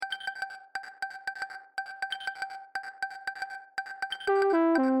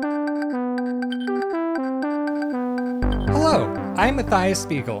I'm Matthias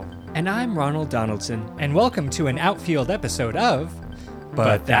Spiegel. And I'm Ronald Donaldson. And welcome to an Outfield episode of...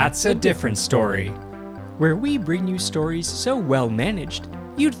 But That's a Different Story, where we bring you stories so well managed,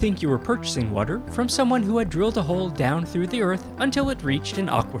 you'd think you were purchasing water from someone who had drilled a hole down through the earth until it reached an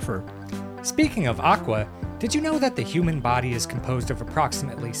aquifer. Speaking of aqua, did you know that the human body is composed of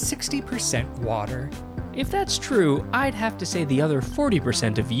approximately 60% water? If that's true, I'd have to say the other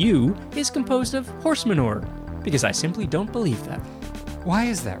 40% of you is composed of horse manure, because I simply don't believe that. Why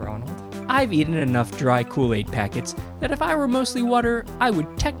is that, Ronald? I've eaten enough dry Kool-Aid packets that if I were mostly water, I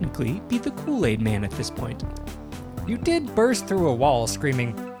would technically be the Kool-Aid man at this point. You did burst through a wall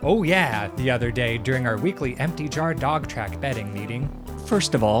screaming, "Oh yeah," the other day during our weekly empty jar dog track betting meeting.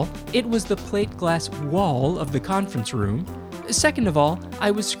 First of all, it was the plate glass wall of the conference room. Second of all,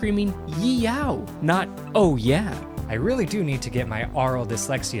 I was screaming yee-yow, not oh yeah. I really do need to get my oral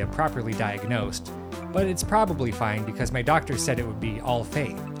dyslexia properly diagnosed, but it's probably fine because my doctor said it would be all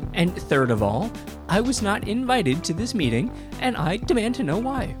fake. And third of all, I was not invited to this meeting, and I demand to know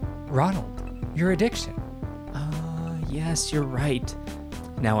why. Ronald, your addiction. Yes, you're right.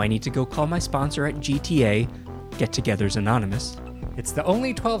 Now I need to go call my sponsor at GTA, Get-Togethers Anonymous. It's the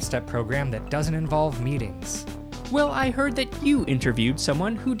only 12-step program that doesn't involve meetings. Well, I heard that you interviewed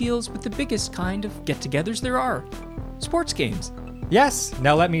someone who deals with the biggest kind of get-togethers there are. Sports games. Yes,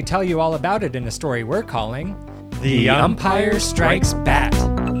 now let me tell you all about it in a story we're calling... The Umpire Strikes Bat.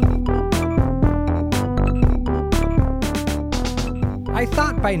 I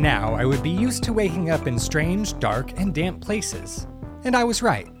thought by now I would be used to waking up in strange, dark, and damp places. And I was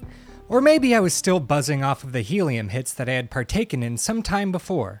right. Or maybe I was still buzzing off of the helium hits that I had partaken in some time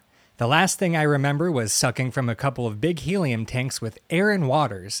before. The last thing I remember was sucking from a couple of big helium tanks with Aaron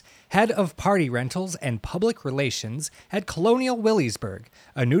Waters, head of party rentals and public relations at Colonial Williesburg,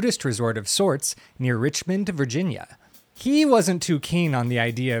 a nudist resort of sorts near Richmond, Virginia. He wasn't too keen on the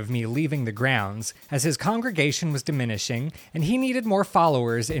idea of me leaving the grounds, as his congregation was diminishing and he needed more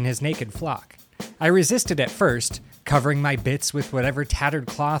followers in his naked flock. I resisted at first, covering my bits with whatever tattered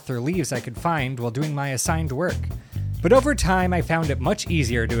cloth or leaves I could find while doing my assigned work. But over time, I found it much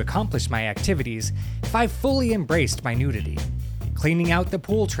easier to accomplish my activities if I fully embraced my nudity. Cleaning out the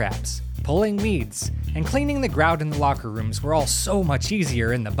pool traps, pulling weeds, and cleaning the grout in the locker rooms were all so much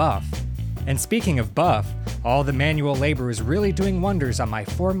easier in the buff. And speaking of buff, all the manual labor was really doing wonders on my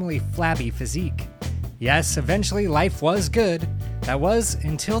formerly flabby physique. Yes, eventually life was good. That was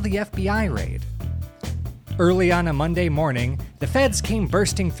until the FBI raid. Early on a Monday morning, the feds came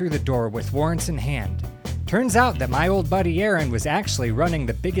bursting through the door with warrants in hand. Turns out that my old buddy Aaron was actually running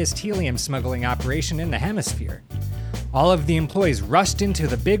the biggest helium smuggling operation in the hemisphere. All of the employees rushed into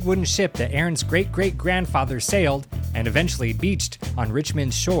the big wooden ship that Aaron's great-great-grandfather sailed and eventually beached on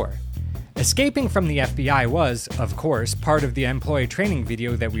Richmond's shore. Escaping from the FBI was, of course, part of the employee training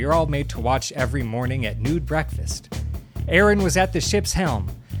video that we were all made to watch every morning at nude breakfast. Aaron was at the ship's helm.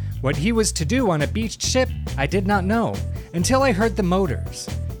 What he was to do on a beached ship, I did not know, until I heard the motors.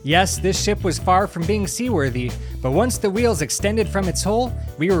 Yes, this ship was far from being seaworthy, but once the wheels extended from its hull,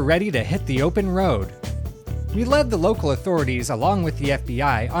 we were ready to hit the open road. We led the local authorities along with the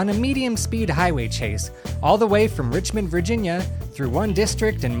FBI on a medium-speed highway chase, all the way from Richmond, Virginia, through one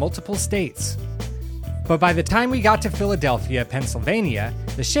district and multiple states. But by the time we got to Philadelphia, Pennsylvania,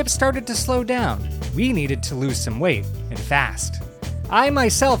 the ship started to slow down. We needed to lose some weight, and fast. I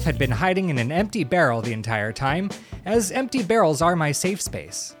myself had been hiding in an empty barrel the entire time, as empty barrels are my safe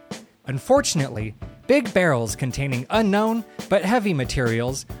space. Unfortunately, big barrels containing unknown but heavy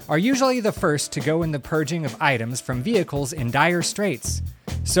materials are usually the first to go in the purging of items from vehicles in dire straits.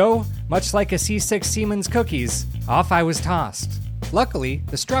 So, much like a C6 Siemens cookies, off I was tossed. Luckily,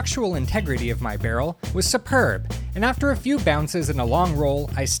 the structural integrity of my barrel was superb, and after a few bounces and a long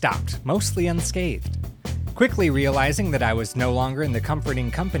roll, I stopped, mostly unscathed. Quickly realizing that I was no longer in the comforting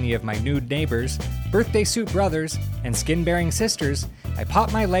company of my nude neighbors, birthday suit brothers, and skin-bearing sisters, I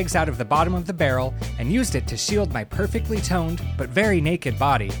popped my legs out of the bottom of the barrel and used it to shield my perfectly toned but very naked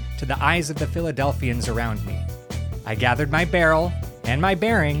body to the eyes of the Philadelphians around me. I gathered my barrel and my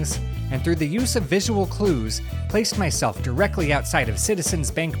bearings, and through the use of visual clues, placed myself directly outside of Citizens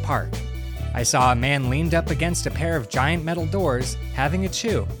Bank Park. I saw a man leaned up against a pair of giant metal doors, having a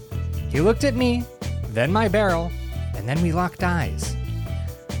chew. He looked at me, then my barrel, and then we locked eyes.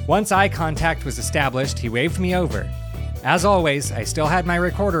 Once eye contact was established, he waved me over. As always, I still had my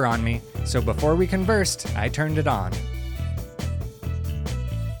recorder on me, so before we conversed, I turned it on.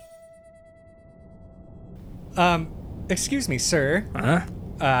 Excuse me, sir. Huh?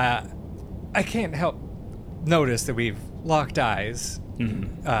 I can't help notice that we've locked eyes.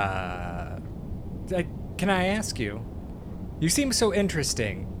 Mm-hmm. Can I ask you, You seem so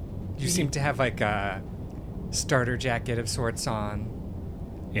interesting. You seem to have like a starter jacket of sorts on,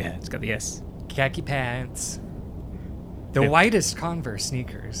 Yeah, it's got the S. khaki pants, the Yeah. whitest Converse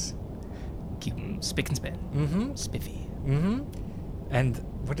sneakers. Keep 'em spick and span. Mm-hmm. Spiffy. Mm-hmm. And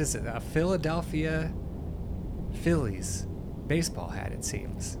what is it? A Philadelphia Phillies baseball hat, it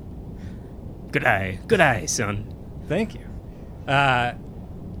seems. Good eye, son. Thank you.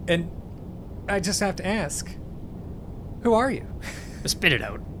 And I just have to ask, who are you? Spit it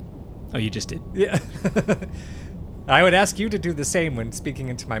out. Oh, you just did. Yeah. I would ask you to do the same when speaking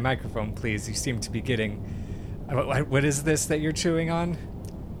into my microphone, please. You seem to be getting... What is this that you're chewing on?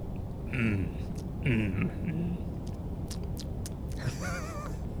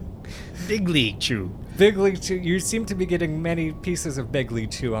 Big League Chew. Big League Chew. You seem to be getting many pieces of Big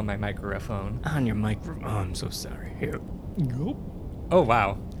League Chew on my microphone. On your microphone. Oh, I'm so sorry. Here. Go. Oh,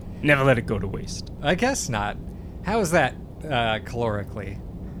 wow. Never let it go to waste. I guess not. How is that calorically?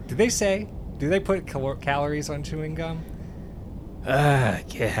 Do they put calories on chewing gum? God,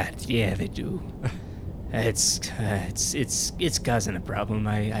 yeah, they do. It's causing a problem.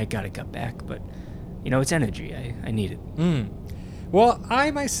 I gotta cut back, but it's energy. I need it. Well,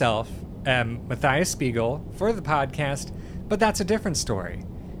 I myself am Matthias Spiegel for the podcast, but that's a different story.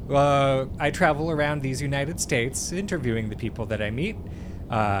 I travel around these United States interviewing the people that I meet.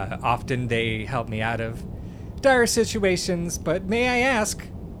 Often they help me out of dire situations, but may I ask,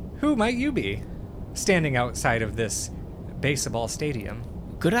 who might you be standing outside of this baseball stadium?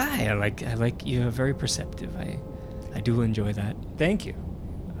 Good eye. I like you're very perceptive. I do enjoy that. Thank you.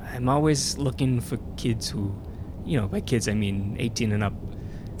 I'm always looking for kids who, by kids I mean 18 and up.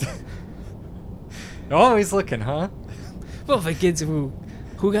 Always looking, huh? Well, for kids who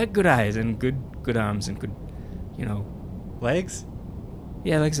got good eyes and good arms and good, Legs?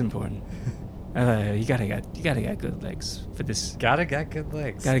 Yeah, legs important. You gotta got good legs for this. Gotta get good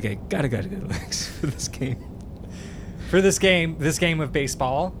legs. Gotta got good legs for this game. For this game of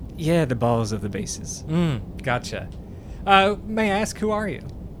baseball? Yeah, the balls of the bases. Gotcha. May I ask, who are you?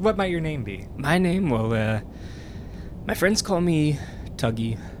 What might your name be? My name, well, my friends call me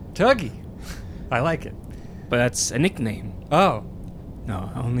Tuggy. Tuggy. I like it. But that's a nickname. Oh. No,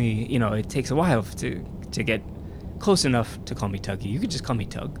 only, it takes a while to get close enough to call me Tuggy. You could just call me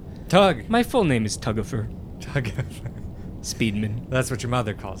Tug. Tug. My full name is Tuggifer. Tuggifer. Speedman. That's what your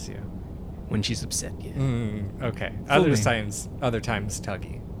mother calls you. When she's upset, yeah. Okay. Full Other name. times,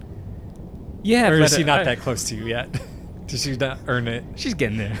 Tuggy. Yeah, Or but, is she not that close to you yet? Did she not earn it? She's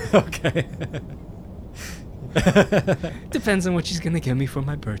getting there. Okay. Depends on what she's gonna give me for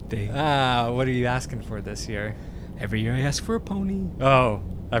my birthday. What are you asking for this year? Every year I ask for a pony. Oh,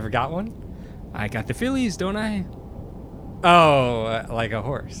 ever got one? I got the Phillies, don't I? Oh, like a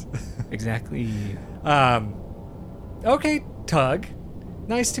horse. Exactly. Okay, Tug.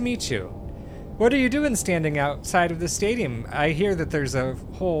 Nice to meet you. What are you doing standing outside of the stadium? I hear that there's a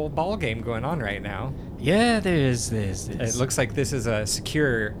whole ball game going on right now. Yeah, there's. It looks like this is a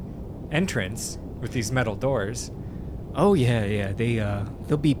secure entrance with these metal doors. Oh yeah.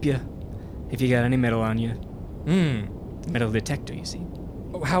 They'll beep you if you got any metal on you. Metal detector, you see.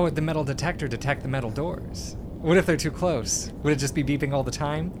 How would the metal detector detect the metal doors? What if they're too close? Would it just be beeping all the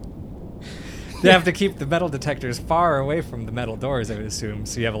time? They have to keep the metal detectors far away from the metal doors, I would assume,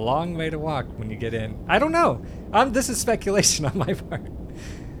 so you have a long way to walk when you get in. I don't know. This is speculation on my part.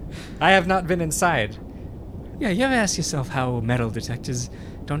 I have not been inside. Yeah, you ever ask yourself how metal detectors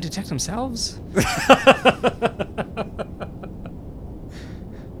don't detect themselves?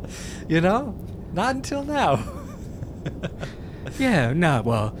 Not until now. Yeah, no,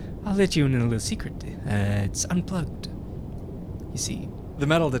 well, I'll let you in a little secret. It's unplugged. You see. The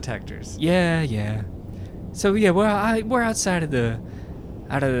metal detectors. Yeah. So yeah, we're outside of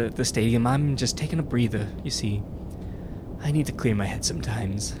the stadium. I'm just taking a breather. You see, I need to clear my head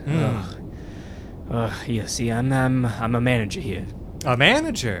sometimes. Yeah. See, I'm a manager here. A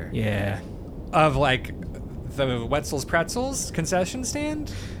manager? Yeah. Of like the Wetzel's Pretzels concession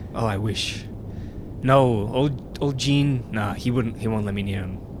stand? Oh, I wish. No, old Gene. Nah, he won't let me near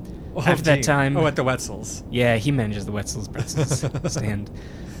him. After that time. Oh, at the Wetzel's. Yeah, he manages the Wetzel's Pretzels stand.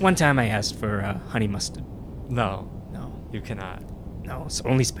 One time I asked for honey mustard. No, No, you cannot. no, it's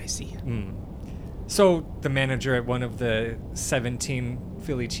only spicy. So, the manager at one of the 17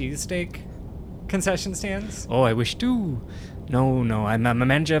 Philly cheesesteak concession stands? Oh, I wish too. No, I'm a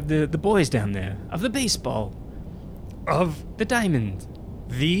manager of the boys down there, of the baseball, Of the Diamond,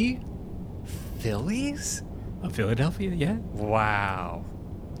 the Phillies? of Philadelphia. Yeah. Wow.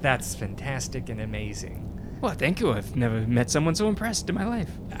 That's fantastic and amazing. Well, thank you. I've never met someone so impressed in my life.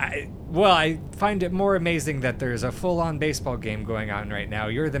 I find it more amazing that there's a full-on baseball game going on right now.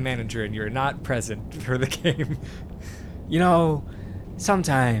 You're the manager and you're not present for the game. You know,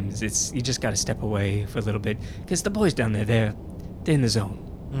 sometimes you just gotta step away for a little bit, because the boys down there, they're in the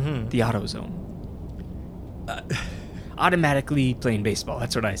zone, the auto zone. Automatically playing baseball,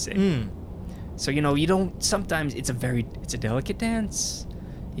 that's what I say. So, you don't, sometimes it's a delicate dance.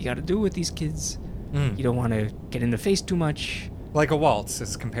 You gotta do it with these kids. You don't want to get in the face too much. Like a waltz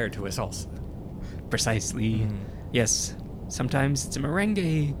as compared to a salsa. Precisely. Yes, sometimes it's a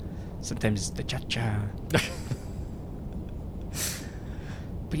merengue, sometimes it's the cha-cha.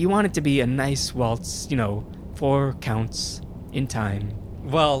 But you want it to be a nice waltz, 4 counts in time.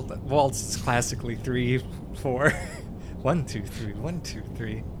 Well, waltz is classically 3, 4. 1, 2, 3, 1, 2,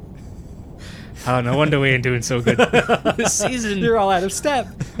 3. Oh, no wonder we ain't doing so good this season. You're all out of step.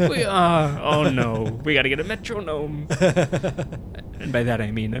 We are. Oh, no. We got to get a metronome. And by that, I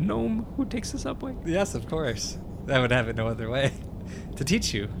mean a gnome who takes the subway. Yes, of course. I would have it no other way. To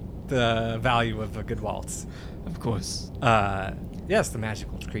teach you the value of a good waltz. Of course. Yes, the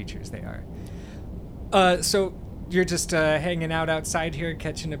magical creatures they are. So you're just hanging out outside here,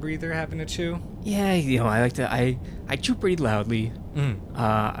 catching a breather, having a chew? Yeah, I like to... I chew pretty loudly.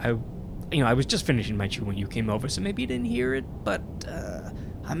 I was just finishing my chew when you came over, so maybe you didn't hear it, but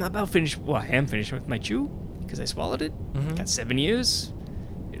I'm about finished. Well, I am finished with my chew, because I swallowed it. Got 7 years.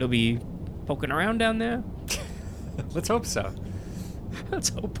 It'll be poking around down there. Let's hope so. Let's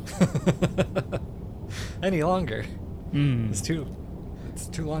hope. Any longer. It's too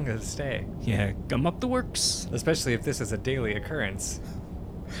long to stay. Yeah, gum up the works. Especially if this is a daily occurrence.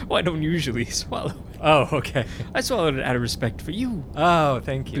 Well, I don't usually swallow it. Oh, okay. I swallowed it out of respect for you. Oh,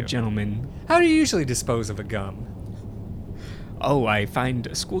 thank you. Good gentleman. How do you usually dispose of a gum? Oh, I find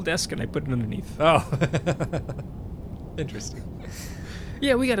a school desk and I put it underneath. Oh. Interesting.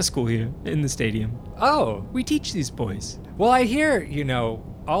 Yeah, we got a school here in the stadium. Oh. We teach these boys. Well, I hear,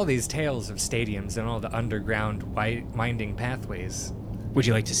 all these tales of stadiums and all the underground winding pathways. Would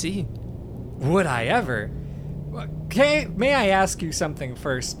you like to see? Would I ever? Okay, may I ask you something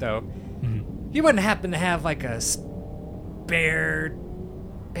first, though? You wouldn't happen to have, like, a spare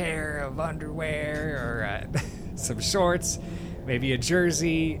pair of underwear or some shorts, maybe a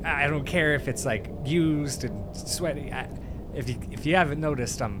jersey? I don't care if it's, like, used and sweaty. If you haven't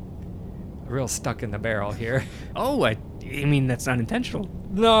noticed, I'm real stuck in the barrel here. Oh, I mean, that's not intentional.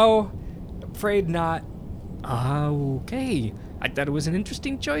 No, afraid not. Okay. I thought it was an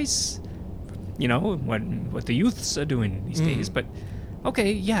interesting choice. What the youths are doing these days, but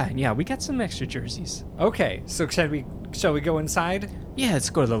okay, yeah, we got some extra jerseys. Okay, so shall we go inside? Yeah, let's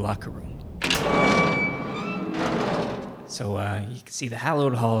go to the locker room. So you can see the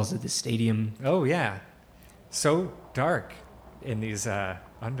hallowed halls of the stadium. Oh yeah, so dark in these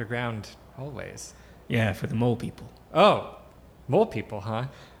underground hallways. Yeah, for the mole people. Oh, mole people, huh?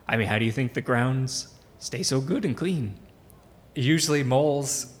 I mean, how do you think the grounds stay so good and clean? Usually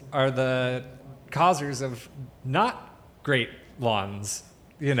moles are the causers of not great lawns.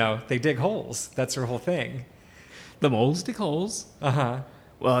 They dig holes. That's their whole thing. The moles dig holes? Uh-huh.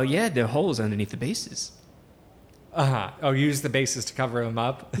 Well, yeah, there are holes underneath the bases. Uh-huh. Oh, use the bases to cover them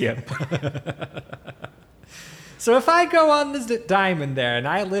up? Yep. So if I go on this diamond there and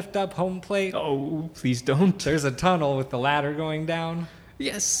I lift up home plate... Oh, please don't. There's a tunnel with the ladder going down?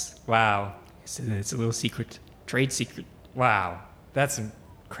 Yes. Wow. It's a little secret. Trade secret. Wow. That's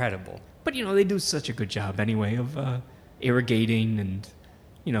incredible. But, they do such a good job anyway of irrigating and,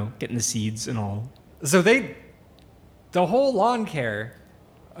 getting the seeds and all. So the whole lawn care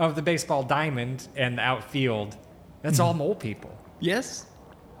of the baseball diamond and the outfield, that's all mole people. Yes.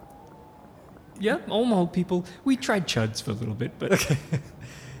 Yeah, all mole people. We tried chuds for a little bit, but... Okay.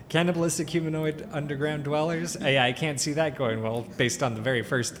 Cannibalistic humanoid underground dwellers? Yeah, I can't see that going well based on the very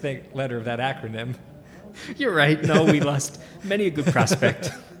first letter of that acronym. You're right. No, we lost many a good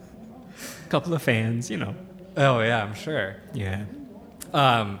prospect. Couple of fans, Oh, yeah, I'm sure. Yeah.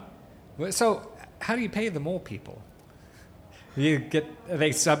 So, how do you pay the mole people? Are they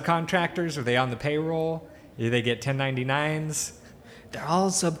subcontractors? Are they on the payroll? Do they get 1099s? They're all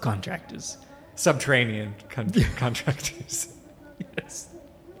subcontractors. Subterranean contractors. Yes.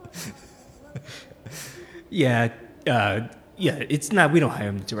 Yeah, it's not, we don't hire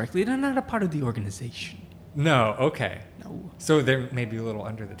them directly. They're not a part of the organization. No, okay. No. So they're maybe a little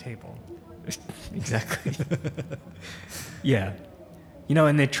under the table. Exactly. Yeah.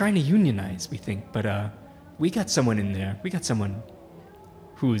 And they're trying to unionize, we think, but we got someone in there. We got someone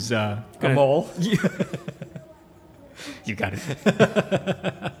who's a mole? You got it.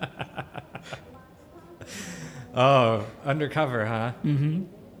 Oh, undercover, huh?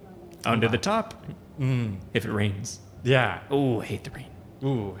 Under the top, if it rains. Yeah. Oh, I hate the rain.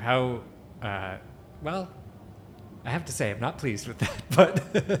 Ooh, how, well, I have to say, I'm not pleased with that,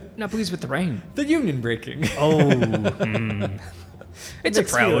 but Not pleased with the rain. the union breaking. Oh, it's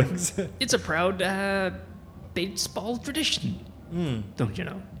Mixed feelings. it's a proud baseball tradition. Don't you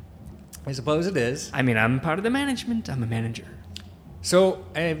know? I suppose it is. I mean, I'm part of the management. I'm a manager. So,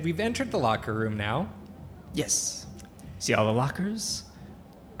 we've entered the locker room now. Yes. See all the lockers?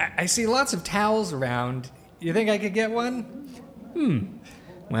 I see lots of towels around. You think I could get one?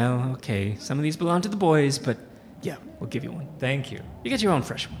 Well, okay. Some of these belong to the boys, but yeah, we'll give you one. Thank you. You get your own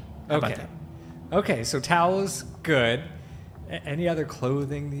fresh one. How about Okay. that? Okay, so towels, good. Any other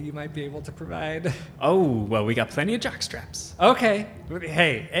clothing that you might be able to provide? Oh, well, we got plenty of jock straps. Okay.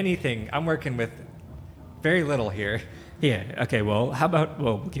 Hey, anything. I'm working with very little here. Yeah, okay, well, how about,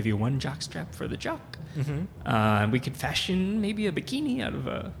 we'll give you one jock strap for the jock. We could fashion maybe a bikini out of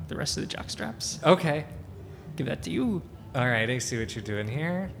the rest of the jock straps. Okay. Give that to you. All right, I see what you're doing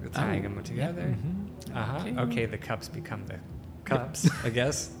here. You're tying them together. Uh-huh. Okay, the cups become the cups, I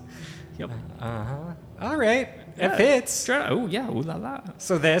guess. Yep. Uh-huh. All right, Yeah. it fits. Oh, yeah, ooh la la.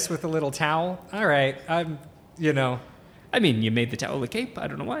 So this with a little towel. All right, I mean, you made the towel a cape. I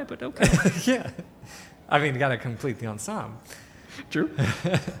don't know why, but okay. yeah. I mean, got to complete the ensemble. True.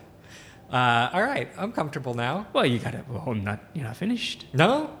 All right, I'm comfortable now. Well, you're not finished.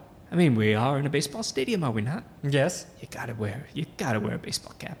 No? I mean, we are in a baseball stadium, are we not? Yes. You gotta wear a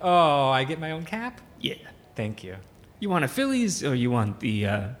baseball cap. Oh, I get my own cap? Yeah. Thank you. You want a Phillies or you want the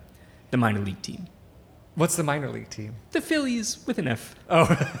minor league team? What's the minor league team? The Phillies with an F, Oh,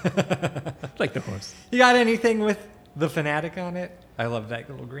 like the horse. you got anything with the Fanatic on it? I love that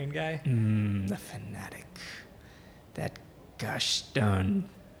little green guy. The Fanatic. That gosh darn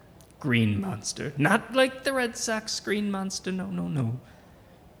green monster. Not like the Red Sox green monster. No.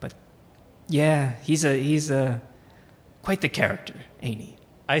 But yeah, he's a quite the character, ain't he?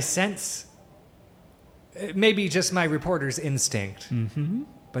 I sense maybe just my reporter's instinct,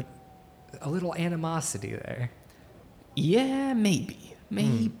 but a little animosity there. Yeah, maybe.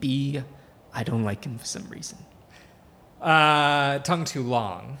 I don't like him for some reason. Tongue too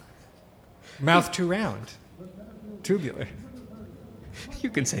long, mouth too round, tubular. You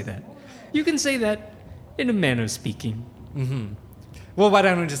can say that. You can say that in a manner of speaking. Well, why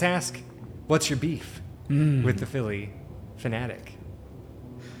don't we just ask, what's your beef with the Philly Fanatic?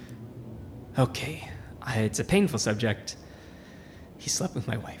 Okay, it's a painful subject. He slept with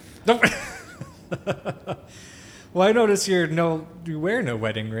my wife. No. Well, I notice you wear no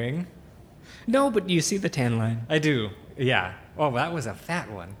wedding ring. No, but you see the tan line. I do. Yeah. Oh, that was a fat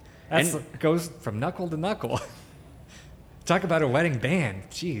one. That And- goes from knuckle to knuckle. Talk about a wedding band.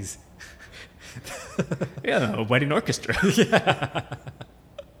 Jeez. Yeah, a wedding orchestra.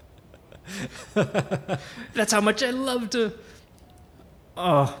 That's how much I love to.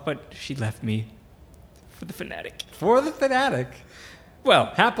 Oh, but she left me for the Fanatic. For the Fanatic.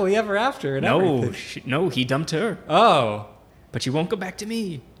 Well, Happily ever after and everything. no, he dumped her, Oh. but she won't go back to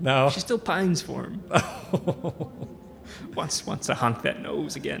me. No. She still pines for him. Wants to honk that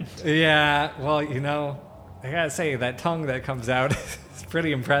nose again. Yeah, well, I gotta say, that tongue that comes out is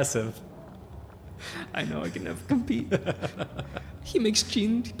pretty impressive. I know I can never compete. He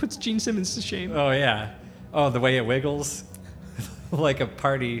puts Gene Simmons to shame. Oh, yeah. Oh, the way it wiggles. Like a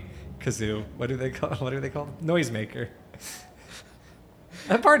party kazoo. What are they called? Noisemaker.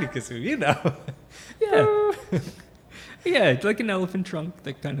 A party kazoo, Yeah. Yeah, it's like an elephant trunk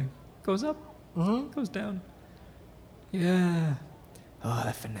that kind of goes up, goes down. Yeah. Oh,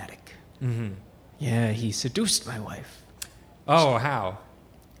 that Fanatic. Yeah, he seduced my wife. Oh, how?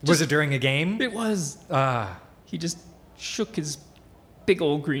 Was it during a game? It was. Ah. He just shook his big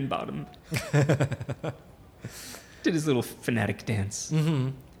old green bottom. Did his little Fanatic dance.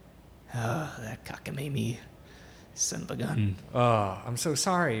 Oh, that cockamamie son of a gun. Oh, I'm so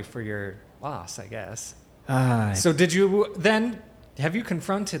sorry for your loss, I guess. Ah, So have you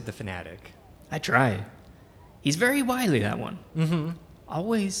confronted the Fanatic? I try. He's very wily, that one.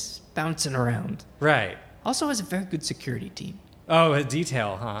 Always bouncing around. Right. Also has a very good security team. Oh, a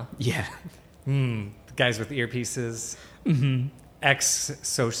detail, huh? Yeah. The guys with earpieces.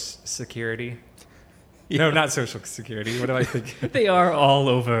 Ex-social security. No, not social security. What do I think? They are all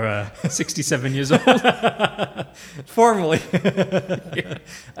over 67 years old. Formally.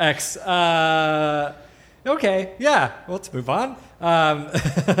 Ex. Okay, yeah. Well, let's move on.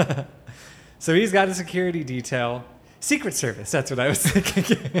 So he's got a security detail. Secret Service, that's what I was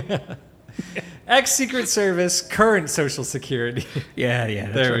thinking. Ex-Secret Service, current Social Security. Yeah,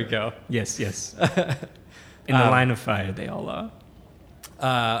 that's There we right. go. Yes. In the line of fire, they all are.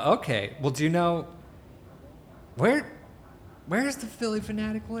 Okay. Well, do you know where does the Philly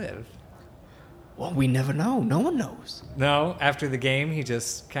fanatic live? Well, we never know. No one knows. No, after the game, he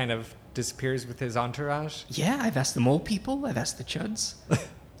just kind of disappears with his entourage. Yeah, I've asked the mole people. I've asked the chuds.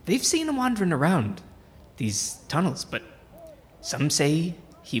 They've seen him wandering around these tunnels, but some say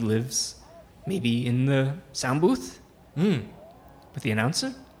he lives maybe in the sound booth with the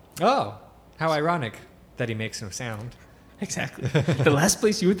announcer. Oh, how ironic that he makes no sound. Exactly. The last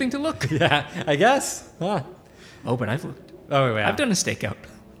place you would think to look. Yeah, I guess. Huh. Oh, but I've looked. Oh, yeah. I've done a stakeout.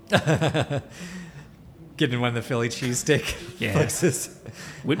 Getting one of the Philly cheesesteak places.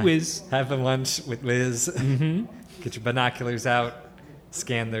 With Wiz. Have a lunch with Wiz. Mm-hmm. Get your binoculars out.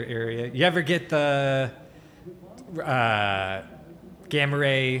 Scan their area. You ever get the gamma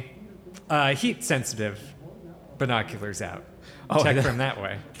ray heat sensitive binoculars out? Oh, Check from that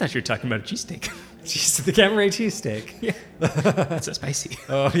way. I thought you were talking about a cheesesteak. Jeez, the gamma ray cheesesteak. Yeah. That's so spicy.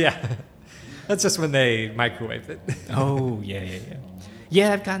 Oh, yeah. That's just when they microwave it. Oh, yeah.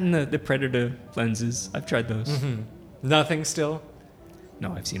 Yeah, I've gotten the Predator lenses. I've tried those. Mm-hmm. Nothing still?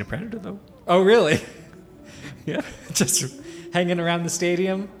 No, I've seen a Predator, though. Oh, really? Yeah. Just hanging around the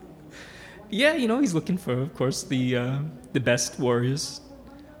stadium? Yeah, he's looking for, of course, the best warriors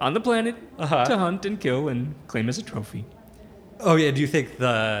on the planet to hunt and kill and claim as a trophy. Oh, yeah. Do you think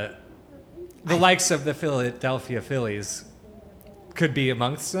the likes of the Philadelphia Phillies could be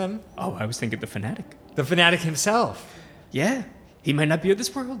amongst them? Oh, I was thinking the Fanatic. The Fanatic himself? Yeah. He might not be of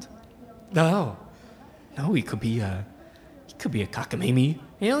this world. No. No, he could be a cockamamie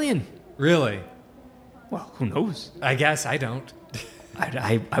alien. Really? Well, who knows? I guess I don't.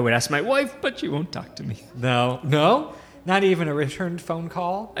 I would ask my wife, but she won't talk to me. No? Not even a returned phone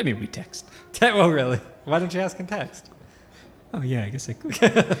call? I mean, we text. Oh, really? Why don't you ask in text? Oh, yeah, I guess I could.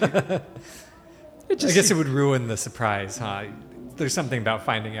 I guess it would ruin the surprise, huh? There's something about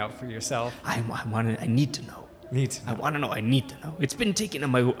finding out for yourself. I need to know. I want to know. I need to know. It's been taking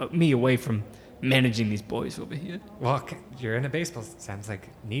me away from managing these boys over here. Well, you're in a baseball. Sounds like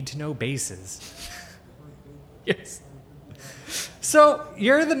need to know bases. Yes. So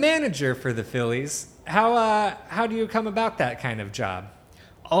you're the manager for the Phillies. How do you come about that kind of job?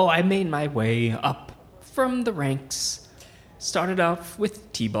 Oh, I made my way up from the ranks. Started off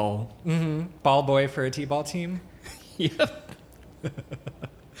with T-ball. Mm-hmm. Ball boy for a T-ball team? Yep.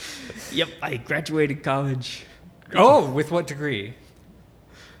 Yep, I graduated college. Oh, with what degree?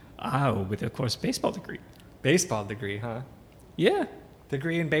 Oh, with, of course, baseball degree. Baseball degree, huh? Yeah.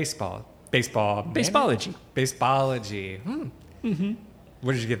 Degree in baseball. Baseball. Baseballology. Baseballology. Mm-hmm.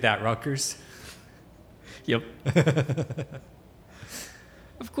 Where did you get that, Rutgers? Yep.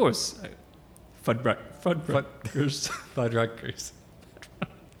 Of course. Fuddruckers. Fuddruckers.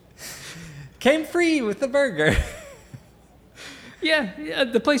 Came free with the burger. Yeah,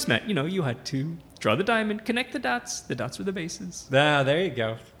 the placemat. You had to draw the diamond, connect the dots. The dots were the bases. Ah, there you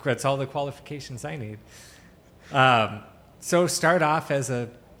go. That's all the qualifications I need. So start off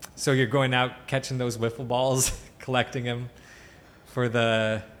so you're going out catching those wiffle balls, collecting them for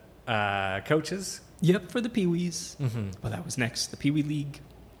the coaches? Yep, for the Pee-wees. Mm-hmm. Well, that was next. The Pee-wee League.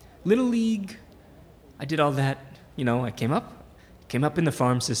 Little League. I did all that. I came up in the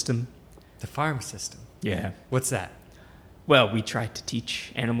farm system. The farm system? Yeah. What's that? Well, we tried to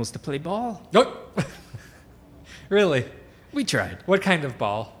teach animals to play ball. Oh! Really? We tried. What kind of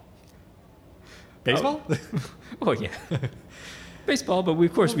ball? Baseball? Oh yeah. Baseball, but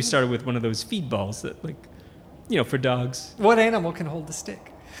of course we started with one of those feed balls that, for dogs. What animal can hold the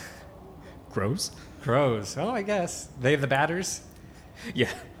stick? Crows. Crows. Oh, I guess. They have the batters?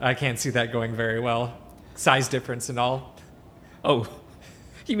 Yeah. I can't see that going very well. Size difference and all. Oh,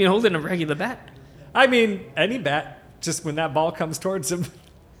 you mean holding a regular bat? I mean, any bat. Just when that ball comes towards them.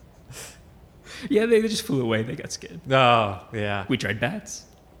 Yeah, they just flew away. They got scared. Oh, yeah. We tried bats.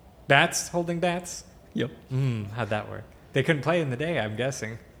 Bats? Holding bats? Yep. How'd that work? They couldn't play in the day, I'm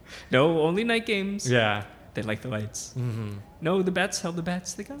guessing. No, only night games. Yeah. They like the lights. Mm-hmm. No, the bats held the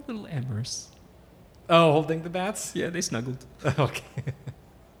bats. They got a little amorous. Oh, holding the bats? Yeah, they snuggled. Okay.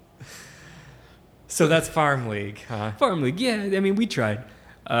 So that's Farm League, huh? Farm League, yeah. I mean, we tried.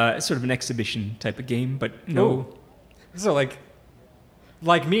 Sort of an exhibition type of game, but no. Ooh. So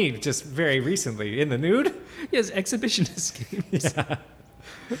like me, just very recently, in the nude? Yes, exhibitionist games. Yeah.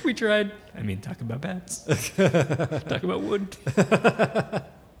 We tried. I mean, talk about bats. Talk about wood.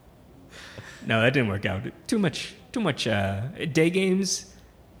 No, that didn't work out. Too much day games,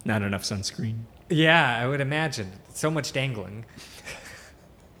 not enough sunscreen. Yeah, I would imagine. So much dangling.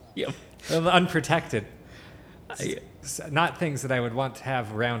 Yep. Unprotected. Not things that I would want to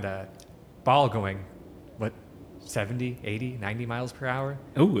have around a ball going what, 70, 80, 90 miles per hour?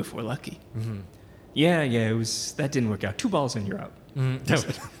 Oh, if we're lucky. Yeah, that didn't work out. 2 balls and you're out.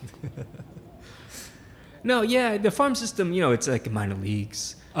 No, yeah, the farm system, it's like minor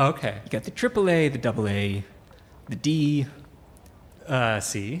leagues. Okay. You got the AAA, the AA, the D.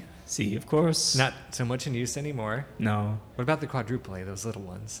 C. C, of course. Not so much in use anymore. No. What about the quadruple A, those little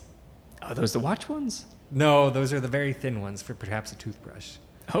ones? Are those the watch ones? No, those are the very thin ones for perhaps a toothbrush.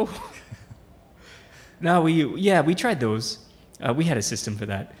 Oh. No, we tried those. We had a system for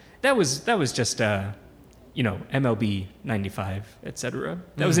that. That was just MLB 95, etc.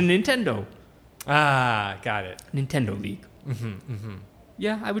 That was a Nintendo. Ah, got it. Nintendo League.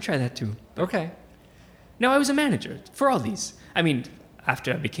 Yeah, I would try that too. Okay. Now, I was a manager for all these. I mean,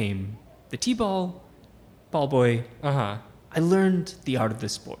 after I became the T-ball, ball boy, Uh-huh. I learned the art of the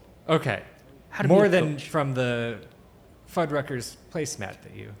sport. Okay. How to be More a than coach. from the Fuddruckers placemat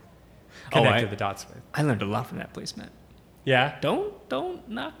that you connected the dots with. I learned a lot from that placemat. Yeah? Don't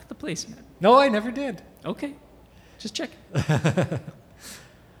knock the placemat. No, I never did. Okay, just check.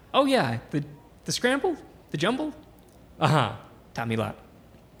 Oh yeah, the scramble, the jumble, Uh-huh. taught me a lot.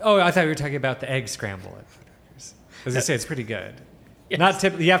 Oh, I thought you were talking about the egg scramble at Fuddruckers. As I say, it's pretty good. Yes. Not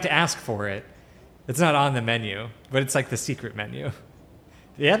typically, you have to ask for it. It's not on the menu, but it's like the secret menu.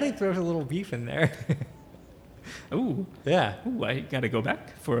 Yeah, they throw a little beef in there. Ooh, Yeah. I gotta go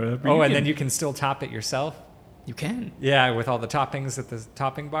back for a reunion. Oh, and then you can still top it yourself? You can. Yeah, with all the toppings at the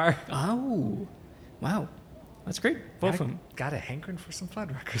topping bar. Oh, wow, that's great. Both of them. Got a hankering for some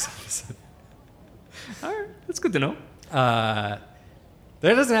Fuddruckers all of a sudden. All right, that's good to know.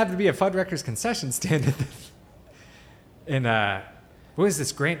 There doesn't have to be a Fuddruckers concession stand in what is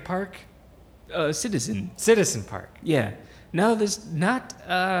this, Grant Park? Citizen. Citizen Park. Yeah. No, there's not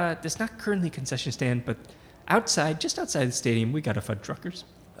currently a concession stand, but just outside the stadium, we got a Fuddruckers.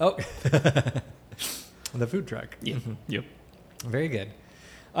 Oh. The food truck. Yeah. Yep. Very good.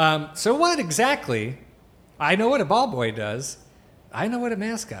 So what exactly, I know what a ball boy does. I know what a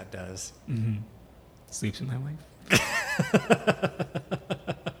mascot does. Sleeps with my wife.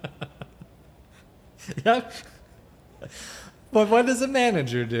 Yep. But what does a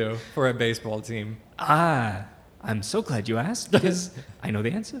manager do for a baseball team? I'm so glad you asked because I know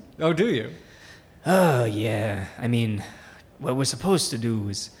the answer. Oh, do you? Oh, yeah. I mean, what we're supposed to do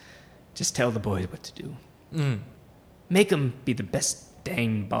is just tell the boys what to do. Make them be the best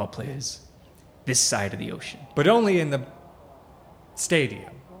dang ball players this side of the ocean. But only in the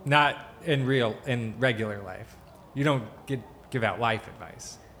stadium, not in regular life. You don't give out life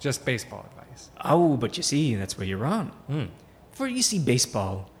advice, just baseball advice. Oh, but you see, that's where you're wrong. For you see,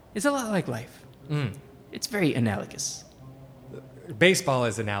 baseball is a lot like life. It's very analogous. Baseball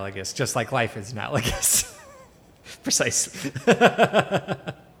is analogous, just like life is analogous. Precisely.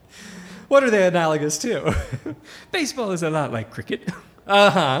 What are they analogous to? Baseball is a lot like cricket.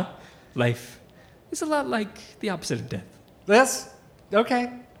 Uh-huh. Life is a lot like the opposite of death. That's okay.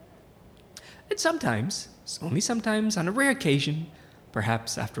 And sometimes, only sometimes, on a rare occasion,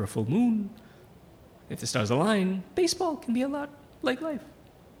 perhaps after a full moon, if the stars align, baseball can be a lot like life.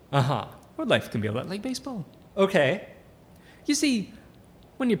 Uh-huh. Or life can be a lot like baseball. Okay. You see,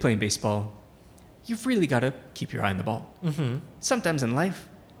 when you're playing baseball, you've really got to keep your eye on the ball. Sometimes in life,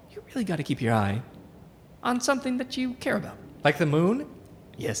 you really got to keep your eye on something that you care about. Like the moon?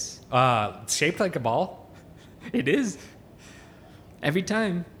 Yes, Shaped like a ball? it is. Every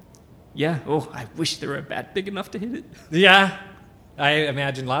time. Yeah. Oh, I wish there were a bat big enough to hit it. Yeah. I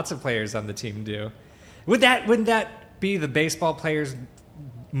imagine lots of players on the team do. Wouldn't that be the baseball player's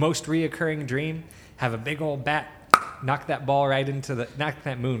most reoccurring dream? Have a big old bat, knock that moon right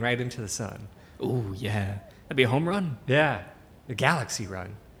into the sun. Oh, yeah. That'd be a home run. Yeah. A galaxy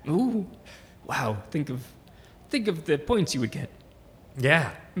run. Ooh. Wow. Think of the points you would get.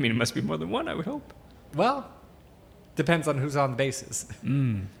 Yeah. I mean, it must be more than one, I would hope. Well, depends on who's on the bases.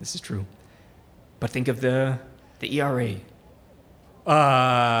 This is true. But think of the ERA.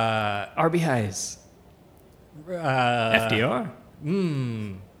 RBIs. FDR.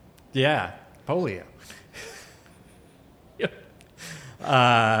 Yeah. Polio. Yep.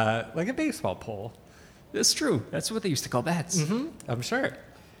 Like a baseball pole. That's true. That's what they used to call bats. I'm sure.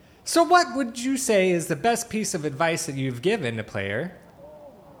 So what would you say is the best piece of advice that you've given a player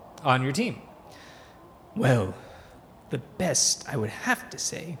on your team? Well, the best I would have to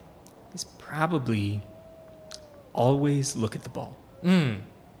say is probably always look at the ball.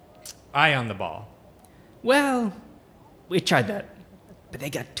 Eye on the ball. Well, we tried that, but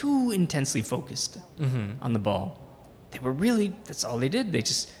they got too intensely focused on the ball. That's all they did. They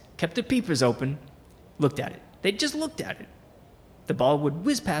just kept their peepers open, looked at it. They just looked at it. The ball would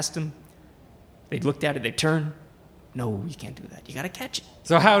whiz past them. They looked at it, they turn. No, you can't do that. You got to catch it.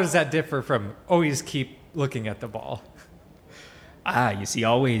 So how does that differ from always keep looking at the ball? You see,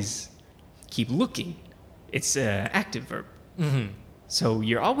 always keep looking. It's an active verb. Mm-hmm. So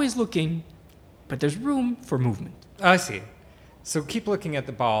you're always looking, but there's room for movement. I see. So keep looking at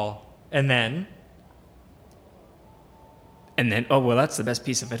the ball, and then... And then, oh, well, that's the best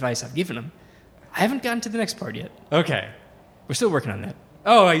piece of advice I've given them. I haven't gotten to the next part yet. Okay. We're still working on that.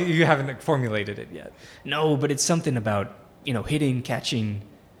 Oh, you haven't formulated it yet. No, but it's something about, hitting, catching.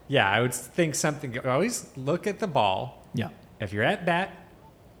 Yeah, I would think something... Always look at the ball. Yeah. If you're at bat,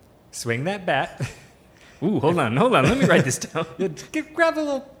 swing that bat. Ooh, hold on. Let me write this down. Grab a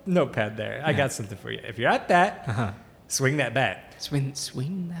little notepad there. I got something for you. If you're at bat, swing that bat. Swing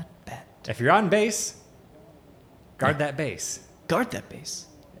that bat. If you're on base, guard that base. Guard that base.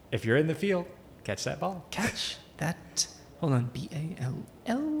 If you're in the field, catch that ball. Catch that. Hold on.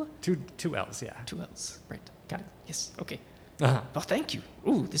 B-A-L-L? Two L's, yeah. 2 L's. Right. Got it. Yes. Okay. Uh-huh. Well, thank you.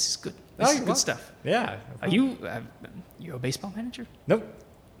 Ooh, this is good. This is good stuff. Yeah. Are you a baseball manager? Nope.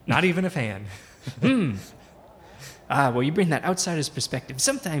 Not even a fan. Well, you bring that outsider's perspective.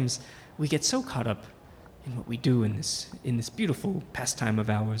 Sometimes we get so caught up in what we do in this beautiful pastime of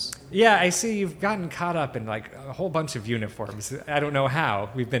ours. Yeah, I see you've gotten caught up in like a whole bunch of uniforms. I don't know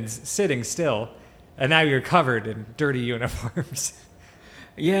how. We've been sitting still, and now you're covered in dirty uniforms.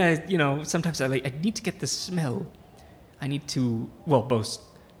 Yeah, sometimes I need to get the smell. I need to, both.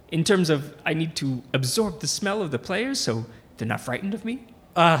 In terms of, I need to absorb the smell of the players so they're not frightened of me.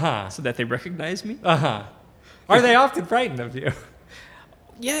 Uh-huh. So that they recognize me. Uh-huh. Are they often frightened of you?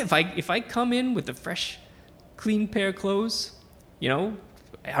 Yeah, if I come in with a fresh, clean pair of clothes,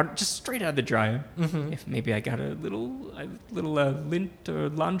 just straight out of the dryer. Mm-hmm. If maybe I got a little lint or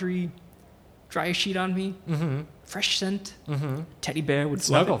laundry dryer sheet on me, fresh scent, teddy bear would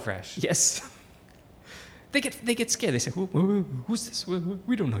Snuggle love it. fresh. Yes. They get scared. They say, "Who's this?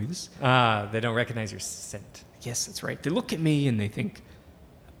 We don't know this." They don't recognize your scent. Yes, that's right. They look at me and they think,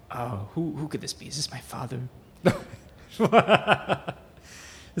 "Oh, who could this be? Is this my father?"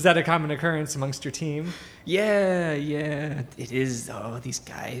 Is that a common occurrence amongst your team? Yeah, it is. Oh, these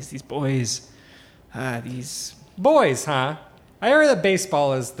guys, these boys, these boys, huh? I heard that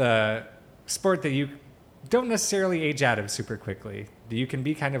baseball is the sport that you don't necessarily age out of super quickly. You can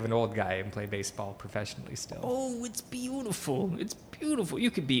be kind of an old guy and play baseball professionally still. Oh, it's beautiful. It's beautiful. You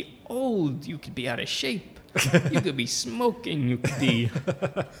could be old. You could be out of shape. You could be smoking. You could be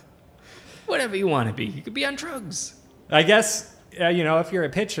whatever you want to be. You could be on drugs. I guess, if you're a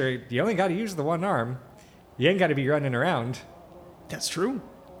pitcher, you only got to use the one arm. You ain't got to be running around. That's true.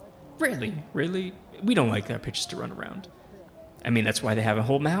 Really. We don't like our pitchers to run around. I mean, that's why they have a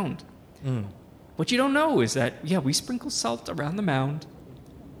whole mound. What you don't know is that, we sprinkle salt around the mound.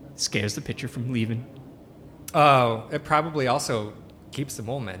 Scares the pitcher from leaving. Oh, it probably also keeps the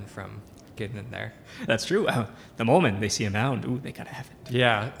mole men from getting in there. That's true. The moment they see a mound, they gotta have it.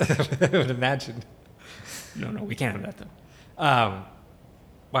 Yeah, I would imagine. No, we can't have that, though.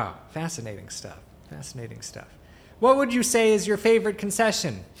 Wow, fascinating stuff. What would you say is your favorite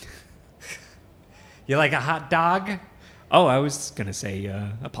concession? You like a hot dog? Oh, I was gonna say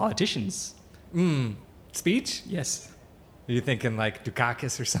a politician's. Speech? Yes. Are you thinking like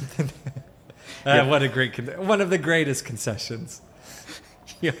Dukakis or something? Yeah. What a great, one of the greatest concessions.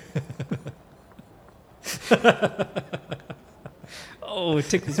 Yeah. Oh, it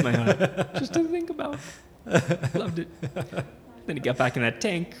tickles my heart just to think about. Loved it. Then he got back in that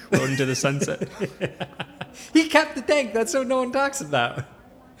tank, rode into the sunset. He kept the tank. That's what no one talks about.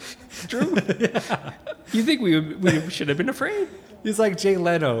 True. Yeah. You think we should have been afraid? He's like Jay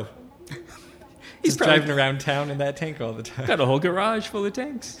Leno. He's driving around town in that tank all the time. Got a whole garage full of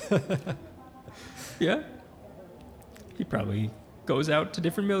tanks. Yeah. He probably goes out to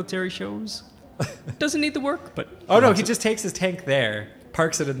different military shows. Doesn't need the work, but... Oh, no, he just takes his tank there,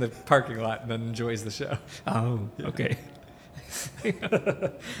 parks it in the parking lot, and then enjoys the show. Oh, okay.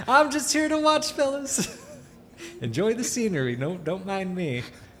 I'm just here to watch, fellas. Enjoy the scenery. No, don't mind me.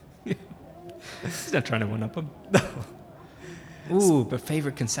 He's not trying to one-up him. No. Ooh, but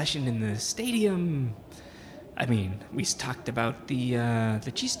favorite concession in the stadium. I mean, we talked about the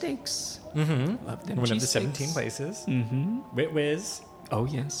cheesesteaks. Mm-hmm. Love them One of the cheesesteaks. 17 places. Mm-hmm. Whit Whiz. Oh,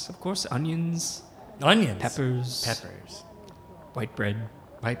 yes, of course. Onions. Peppers. White bread.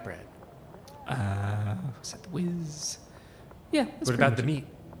 White bread. Was that the whiz? Yeah. What about the meat?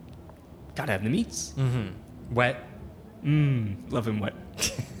 Gotta have the meats. Mm-hmm. Wet. Love him wet.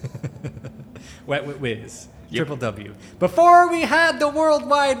 Wet Whit Whiz. Yep. Triple W. Before we had the World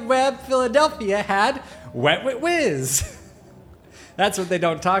Wide Web, Philadelphia had Wet Whit Whiz. That's what they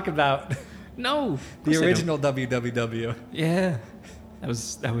don't talk about. No. of The course I don't. original WWW. Yeah. That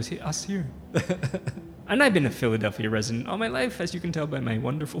was us here. And I've been a Philadelphia resident all my life, as you can tell by my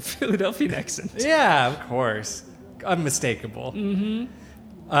wonderful Philadelphian accent. Yeah, of course. Unmistakable.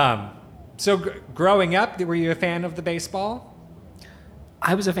 Mm-hmm. So growing up, were you a fan of the baseball?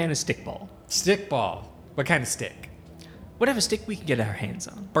 I was a fan of stickball. Stickball. What kind of stick? Whatever stick we can get our hands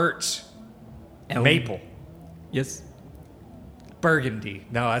on. Birch. Elm. Maple. Yes. Burgundy.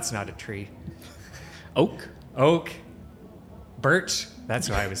 No, that's not a tree. Oak. Oak. Birch. That's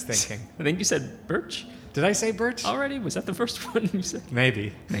what I was thinking. I think you said birch Did I say birch? already. Was that the first one you said?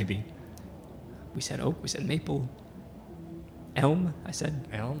 Maybe. Maybe. We said oak. We said maple. Elm. I said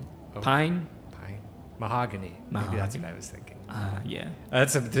Elm. Oak. pine. Pine. Mahogany. Maybe that's what I was thinking. Yeah.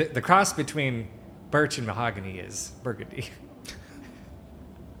 That's the cross between birch and mahogany is burgundy.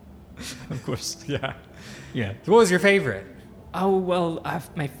 Of course. Yeah. Yeah. What was your favorite? Oh well,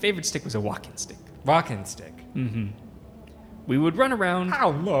 my favorite stick was a walking stick. Walking stick. Mm-hmm. We would run around. I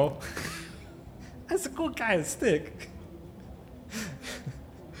don't know. That's a cool kind of stick.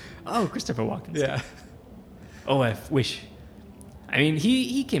 Oh, Christopher Walken. Yeah. Oh, I wish. I mean,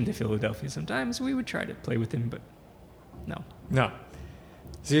 he came to Philadelphia sometimes. We would try to play with him, but no. No.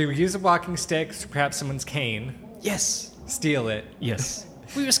 So you use a walking stick, perhaps someone's cane, Yes. steal it, Yes.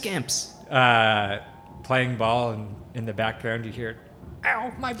 We were scamps. playing ball, and in the background you hear,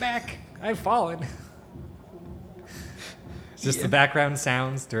 "Ow, my back! I've fallen." It's just the background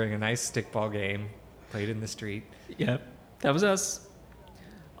sounds during a nice stickball game played in the street. Yep. That was us.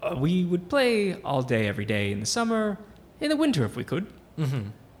 We would play all day, every day in the summer, in the winter if we could. Mm-hmm.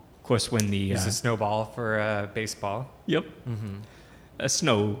 Of course, when the Use a snowball for baseball. yep, Mm-hmm. a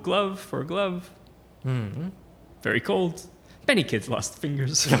snow glove for a glove. Mm-hmm. Very cold. Many kids lost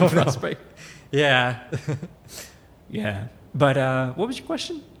fingers Oh, from no. frostbite. Yeah. Yeah. But what was your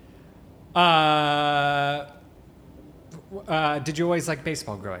question? Did you always like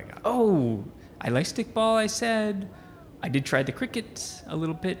baseball growing up? Oh, I like stickball, I said. I did try the cricket a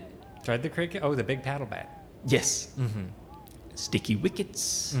little bit. Tried the cricket? Oh, the big paddle bat. Yes. Mm-hmm. Sticky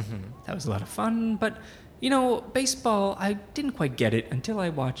wickets. Mm-hmm. That was a lot of fun. But, baseball, I didn't quite get it until I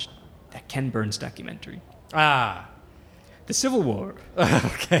watched that Ken Burns documentary. Ah. The Civil War.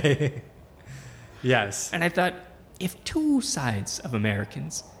 Okay. Yes. And I thought, if two sides of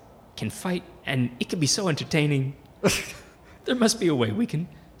Americans can fight and it can be so entertaining, there must be a way we can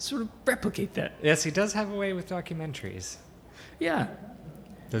sort of replicate that. Yes, he does have a way with documentaries. Yeah.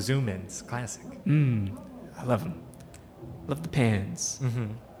 The zoom-ins, classic. I love them. Love the pans. Mm-hmm.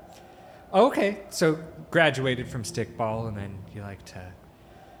 Okay, so graduated from stickball, and then you like to...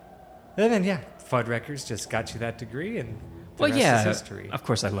 And then, yeah, Fuddruckers just got you that degree, and the rest is history. Of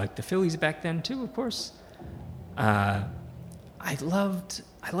course, I liked the Phillies back then too. Of course, I loved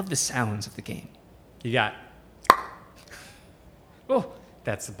the sounds of the game. You got... Oh,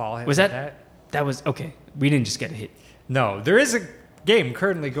 That's the ball hit. was like that was okay? We didn't just get a hit. No, there is a game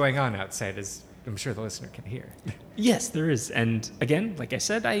currently going on outside, as I'm sure the listener can hear. Yes, there is. And again, like I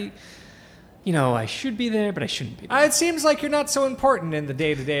said, I should be there, but I shouldn't be there. It seems like you're not so important in the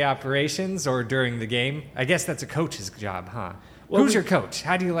day-to-day operations or during the game. I guess that's a coach's job, huh? Well, Who's your coach?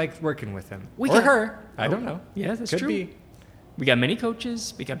 How do you like working with him? We Or got- her? I don't know. Yeah, that's Could true. be. We got many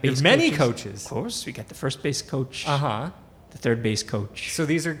coaches. We got You base have many coaches. coaches. Of course, we got the first base coach, Uh-huh. the third base coach. So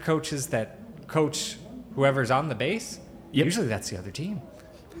these are coaches that coach whoever's on the base? Yep. Usually that's the other team.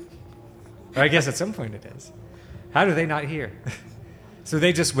 Or I guess at some point it is. How do they not hear? So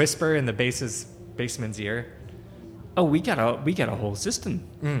they just whisper in the baseman's ear? Oh, we got a whole system.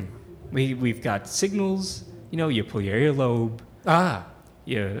 Mm. We've got signals. You pull your earlobe, Ah.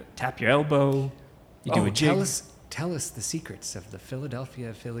 you tap your elbow, you do a jig. Tell us the secrets of the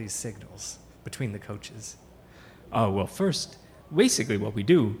Philadelphia Phillies signals between the coaches. Oh, well, first, basically what we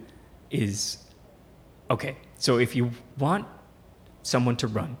do is, okay, so if you want someone to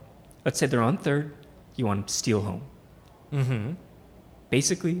run, let's say they're on third, you want them to steal home. Mm-hmm.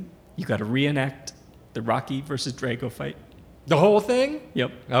 Basically, you got to reenact the Rocky versus Drago fight. The whole thing?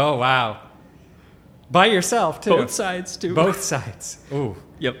 Yep. Oh, wow. By yourself, too. Both sides, too. Both sides. Ooh.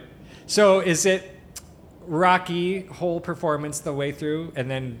 Yep. So is it Rocky whole performance the way through,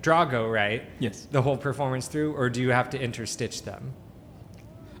 and then Drago, right? Yes. The whole performance through, or do you have to interstitch them?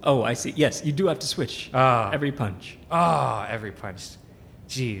 Oh, I see. Yes, you do have to switch every punch. Oh, every punch.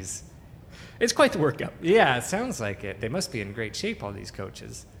 Jeez. It's quite the workout. Yeah, it sounds like it. They must be in great shape, all these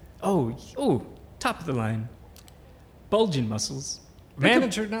coaches. Oh, top of the line. Bulging muscles.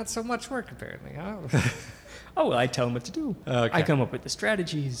 Manager, not so much work, apparently. Huh? Oh, well, I tell them what to do. Okay. I come up with the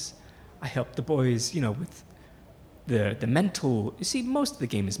strategies. I help the boys, with the mental. You see, most of the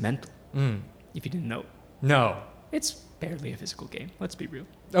game is mental. Mm. If you didn't know, No. it's barely a physical game. Let's be real.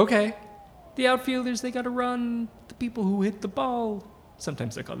 Okay. The outfielders, they got to run. The people who hit the ball,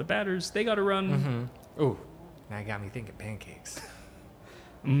 sometimes they're called the batters. They got to run. Mm-hmm. Ooh, now you got me thinking pancakes.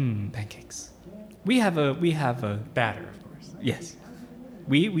 Pancakes. We have a Batter, of course. yes.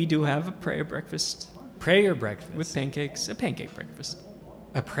 We do have a prayer breakfast Prayer breakfast. with pancakes. A pancake breakfast.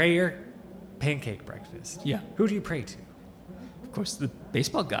 A prayer pancake breakfast. Yeah. Who do you pray to? Of course, the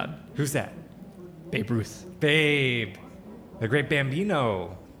baseball god, Who's that? Babe Ruth. Babe. The great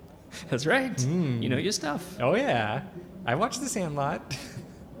Bambino. That's right. You know your stuff. Oh, yeah. I watched The Sandlot.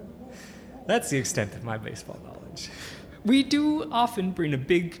 That's the extent of my baseball knowledge. We do often bring a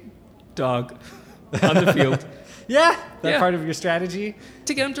big dog on the field Yeah, that Yeah. part of your strategy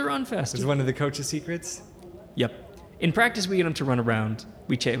to get him to run is faster. one of the coach's secrets. Yep. In practice, we get him to run around.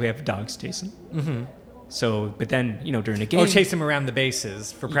 We have dogs chasing. Mm-hmm. So, but then, during a game. Oh, chase him around the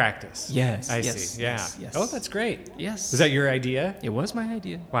bases for practice. Yes, I yes, see. Yeah. yes. Oh, that's great. Yes. Was that your idea? It was my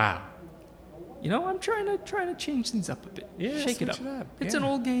idea. Wow. I'm trying to change things up a bit. Yeah, Shake it switch up. it up. It's Yeah. an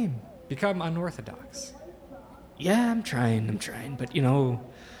old game. Become unorthodox. Yeah, I'm trying. But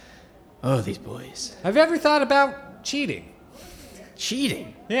these boys. Have you ever thought about cheating?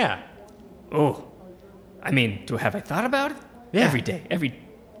 Cheating. Yeah. Oh. I mean, have I thought about it? Yeah. Every day. Every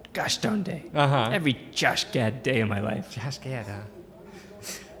gosh darn day. Uh-huh. Every Josh Gad day of my life. Josh Gad, huh?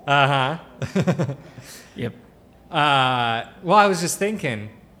 Uh-huh. Yep. Well, I was just thinking,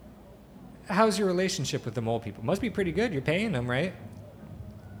 how's your relationship with the mole people? Must be pretty good. You're paying them, right?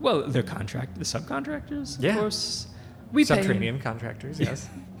 Well, they're the subcontractors, of Yeah. course. We pay them. Subterranean contractors, yes.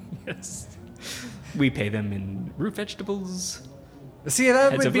 Yes. We pay them in root vegetables. See,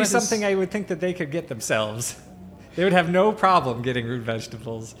 that Heads would of be lettuce. something I would think that they could get themselves. They would have no problem getting root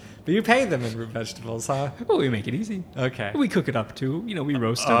vegetables. But you pay them in root vegetables, huh? Well, we make it easy. Okay. We cook it up too. We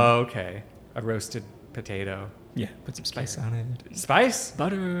roast them. Oh, okay. A roasted potato. Yeah, put some spice on it. Spice?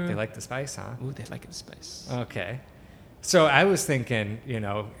 Butter. They like the spice, huh? Ooh, they like the spice. Okay. So I was thinking,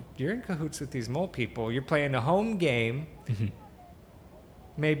 you're in cahoots with these mole people. You're playing a home game.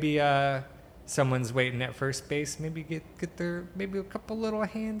 Maybe someone's waiting at first base. Maybe maybe a couple little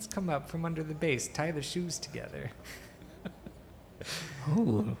hands come up from under the base. Tie the shoes together.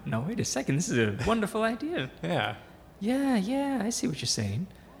 Oh, no, wait a second. This is a wonderful idea. Yeah. Yeah, I see what you're saying.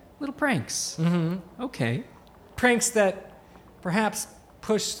 Little pranks. Mm-hmm. Okay. Pranks that perhaps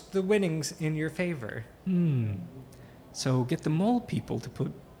push the winnings in your favor. So get the mole people to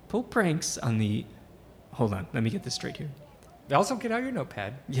pull pranks on the... Hold on, let me get this straight here. Also, get out your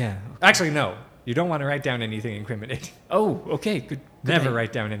notepad. Yeah. Actually, no. You don't want to write down anything incriminating. Oh, okay, good. Never idea.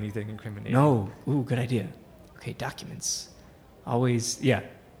 write down anything incriminating. No. Ooh, good idea. Okay, documents. Always, yeah.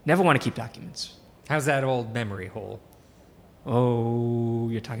 Never want to keep documents. How's that old memory hole? Oh,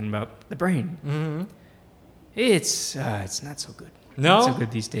 you're talking about the brain. Mm-hmm. It's not so good. No? Not so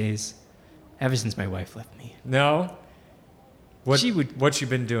good these days. Ever since my wife left me. No? What She you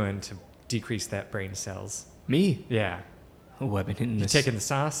been doing to decrease that brain cells? Me? Yeah. Oh, I've been hitting You this. taking the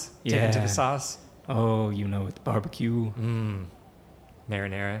sauce? Taking to Yeah. the sauce? Oh, with the barbecue,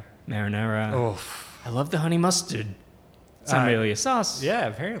 Marinara? marinara. Oh. I love the honey mustard. It's not really a sauce. Yeah,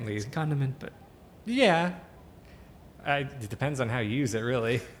 apparently. It's a condiment, but Yeah. It depends on how you use it,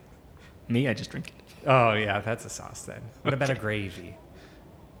 really. me, I just drink it. Oh, yeah, that's a sauce then. What about a gravy?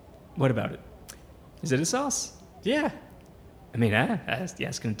 What about it? Is it a sauce? Yeah. I mean, you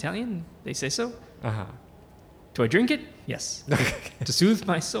ask an Italian, they say so. Uh-huh. Do I drink it? Yes. To soothe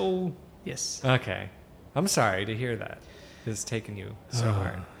my soul? Yes. Okay. I'm sorry to hear that. It's taken you so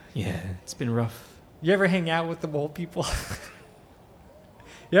hard. Yeah, it's been rough. You ever hang out with the mole people?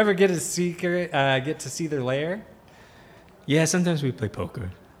 You ever get to see their lair? Yeah, sometimes we play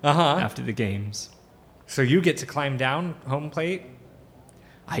poker Uh-huh. after the games. So you get to climb down home plate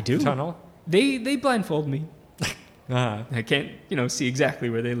I do. tunnel? They blindfold me. Uh-huh. I can't, see exactly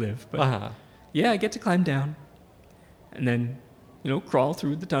where they live, but Uh-huh. yeah, I get to climb down and then, crawl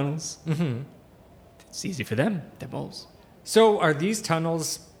through the tunnels. Mm-hmm. It's easy for them. They're moles. So are these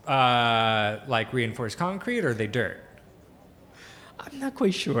tunnels like reinforced concrete or are they dirt? I'm not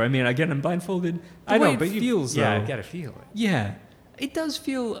quite sure. I mean, again, I'm blindfolded. The I know, way but it you feels, yeah, though. you gotta feel it. Yeah, it does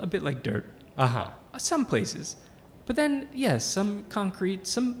feel a bit like dirt. Uh-huh. Some places, but then some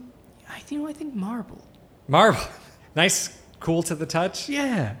concrete, I think marble. Marble. Nice, cool to the touch.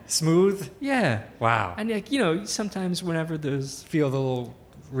 Yeah, Smooth. yeah. Wow. And sometimes whenever there's Feel the little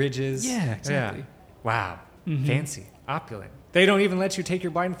ridges. Yeah, exactly. Wow. Mhm. Fancy. Opulent. They don't even let you take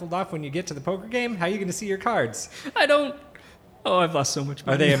your blindfold off when you get to the poker game? How are you going to see your cards? I don't. Oh, I've lost so much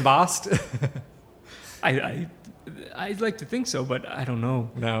money. Are they embossed? I'd like to think so, but I don't know.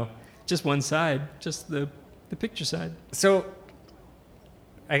 No. Just one side, just the picture side. So,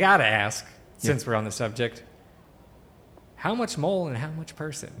 I gotta ask, since we're on the subject, how much mole and how much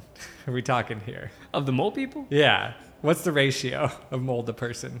person are we talking here? Of the mole people? Yeah. What's the ratio of mole to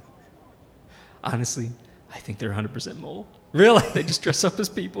person? Honestly, I think they're 100% mole. Really? They just dress up as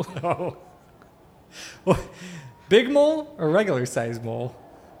people. Oh. Well, big mole or regular size mole?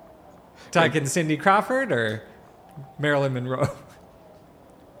 Talking Cindy Crawford or Marilyn Monroe?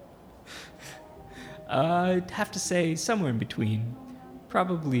 I'd have to say somewhere in between.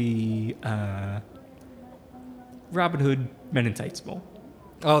 Probably Robin Hood Men in Tights mole.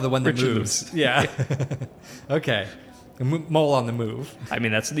 Oh, the one that Richard moves. Yeah. Okay. Mole on the move. I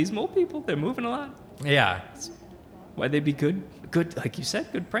mean, that's these mole people. They're moving a lot. Yeah. Why'd they be good? Good, like you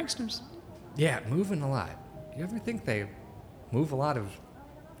said, good pranksters. Yeah, moving a lot. You ever think they move a lot of,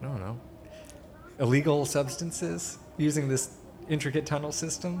 I don't know, illegal substances using this intricate tunnel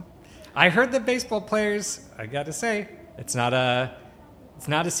system? I heard that baseball players, I gotta say, it's not a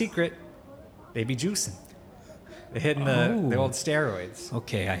secret. They be juicing. They're hitting the old steroids.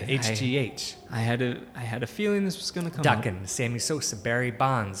 Okay, HGH. I had a feeling this was going to come up. Duckin, Sammy Sosa, Barry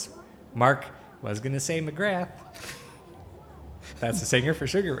Bonds. Mark was gonna say McGrath. That's the singer for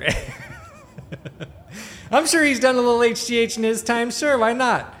Sugar Ray. I'm sure he's done a little HGH in his time. Sure, why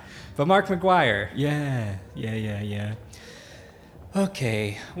not? But Mark McGuire. Yeah.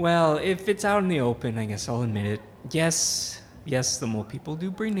 Okay, well, if it's out in the open, I guess I'll admit it. Yes, the mole people do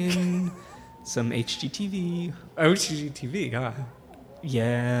bring in some HGTV. HGTV, huh?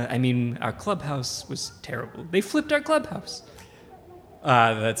 Yeah, I mean, our clubhouse was terrible. They flipped our clubhouse.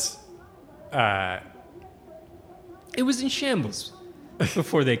 It was in shambles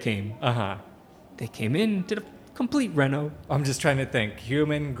before they came. Uh-huh. They came in, did a complete reno. I'm just trying to think.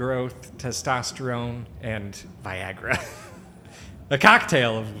 Human growth, testosterone, and Viagra. A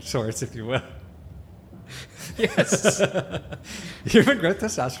cocktail of sorts, if you will. Yes. Human growth,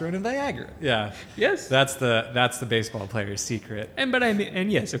 testosterone, and Viagra. Yeah. Yes. That's the baseball player's secret.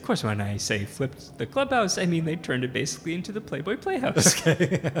 And yes, of course, when I say flipped the clubhouse, I mean they turned it basically into the Playboy Playhouse.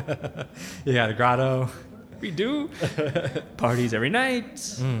 Okay. You got a grotto. We do. Parties every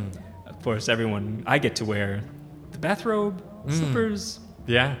night. Of course, I get to wear the bathrobe, slippers.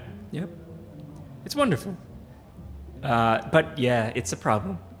 Yeah. Yep. It's wonderful. But yeah, it's a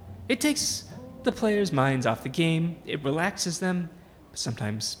problem. It takes the players' minds off the game. It relaxes them, but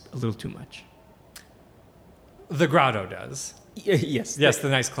sometimes a little too much. The grotto does. Yes. Yes, the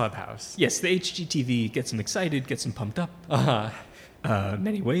nice clubhouse. Yes, the HGTV gets them excited, gets them pumped up.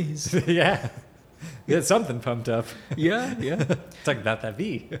 Many ways. Yeah. Get something pumped up. Yeah. Talk about that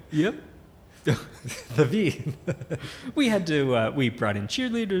V. Yep. The V. We brought in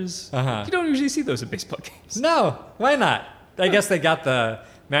cheerleaders. Uh-huh. You don't usually see those at baseball games. No, why not? I guess they got the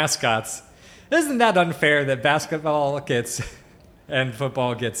mascots. Isn't that unfair that basketball gets and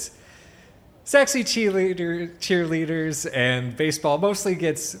football gets sexy cheerleaders and baseball mostly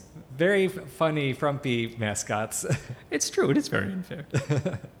gets very funny, frumpy mascots? It's true. It is very unfair.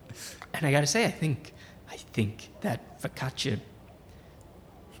 And I gotta say, I think that focaccia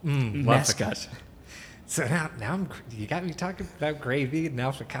mascot. Focaccia. So now you got me talking about gravy and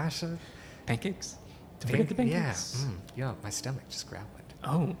now focaccia. Pancakes. Don't forget the pancakes. Yeah, my stomach just growled.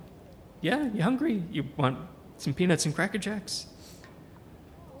 Oh, yeah. You hungry? You want some peanuts and Cracker Jacks?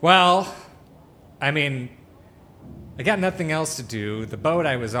 Well, I mean, I got nothing else to do. The boat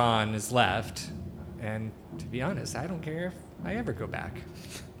I was on is left, and to be honest, I don't care if I ever go back.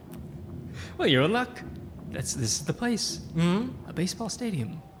 Well, you're in luck. This is the place. A baseball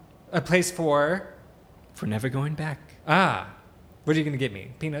stadium. A place for never going back. What are you gonna get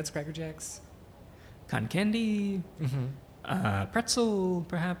me? Peanuts, Cracker Jacks, Cotton candy. Pretzel,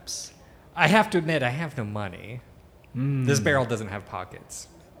 perhaps. I have to admit, I have no money. This barrel doesn't have pockets,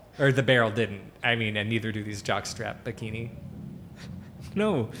 or the barrel didn't. I mean, and neither do these jockstrap bikini.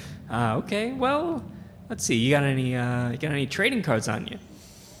 No. Okay. Well, let's see. You got any trading cards on you?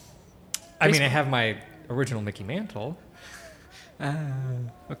 I mean, I have my original Mickey Mantle.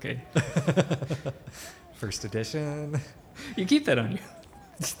 Okay. First edition. You keep that on you.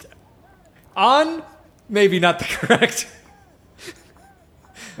 On, maybe not the correct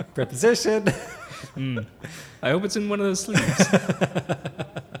preposition. I hope it's in one of those sleeves.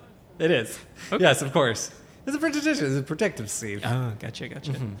 It is. Okay. Yes, of course. It's a preposition. It's a protective sleeve. Oh, gotcha.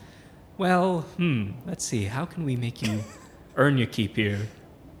 Well, let's see. How can we make you earn your keep here?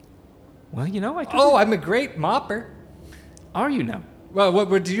 Well, I could... Oh, I'm a great mopper. Are you now? Well,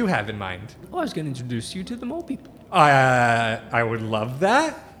 what do you have in mind? Well, I was going to introduce you to the mole people. I would love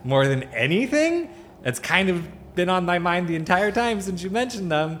that more than anything. It's kind of been on my mind the entire time since you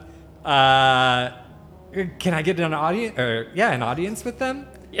mentioned them. Can I get an audience? An audience with them?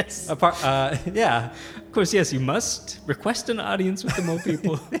 Yes. Yeah. Of course, yes, you must request an audience with the mole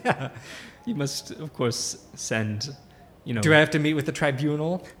people. Yeah. You must, of course, send, Do I have to meet with the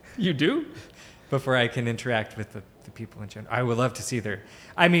tribunal You do? before I can interact with the people in general? I would love to see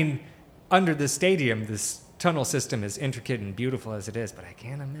under the stadium, this tunnel system is intricate and beautiful as it is, but I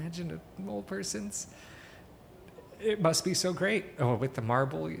can't imagine a mole person's. It must be so great. Oh, with the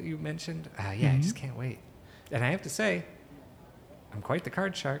marble you mentioned. I just can't wait. And I have to say, I'm quite the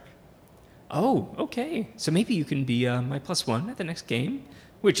card shark. Oh, okay. So maybe you can be my +1 at the next game,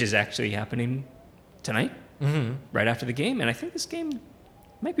 which is actually happening tonight, right after the game. And I think this game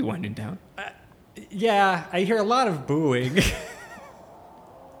might be winding down. Yeah, I hear a lot of booing.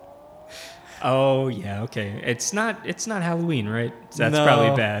 Oh, yeah, okay. It's not Halloween, right? So that's No.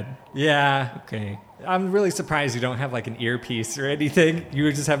 probably bad. Yeah. Okay. I'm really surprised you don't have like an earpiece or anything.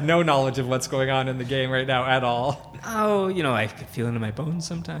 You just have no knowledge of what's going on in the game right now at all. Oh, I could feel it in my bones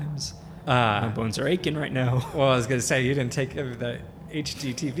sometimes. My bones are aching right now. Well, I was going to say, you didn't take the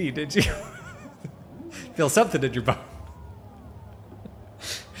HGTV, did you? Feel something in your bone.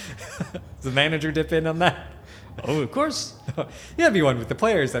 Does the manager dip in on that? Oh, of course. You gotta be one with the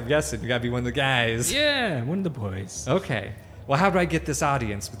players, I'm guessing. You gotta be one of the guys. Yeah, one of the boys. Okay. Well, how do I get this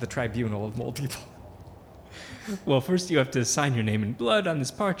audience with the tribunal of mole people? Well, first you have to sign your name in blood on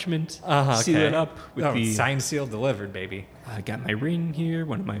this parchment, Okay. seal it up with the... signed, sealed, delivered, baby. I got my ring here,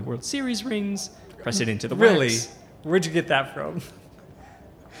 one of my World Series rings. Press it into the Really? wax. Where'd you get that from?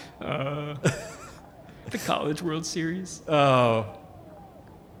 The College World Series. Oh.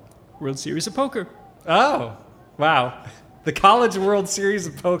 World Series of Poker. Oh. Wow. The College World Series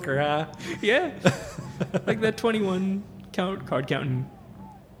of Poker, huh? Yeah. Like that 21 card counting,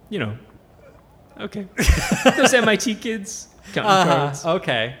 Okay. Those MIT kids counting cards.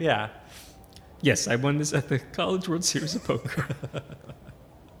 Okay, yeah. Yes, I won this at the College World Series of Poker.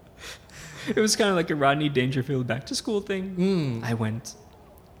 It was kind of like a Rodney Dangerfield back to school thing. I went,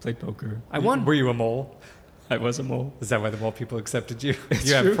 played poker. I won. Were you a mole? I was a mole. Is that why the mole people accepted you? It's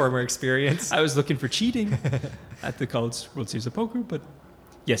You have true. former experience? I was looking for cheating at the College World Series of Poker, but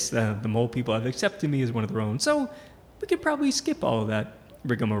yes, the mole people have accepted me as one of their own. So we could probably skip all of that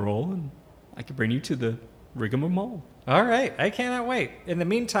rigmarole, and I could bring you to the rigmarole. All right. I cannot wait. In the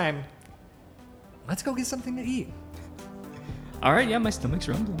meantime, let's go get something to eat. All right, yeah, my stomach's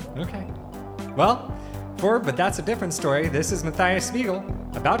rumbling. Okay. Well, But that's a different story. This is Matthias Spiegel,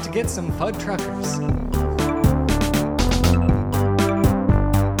 about to get some Fud Truckers.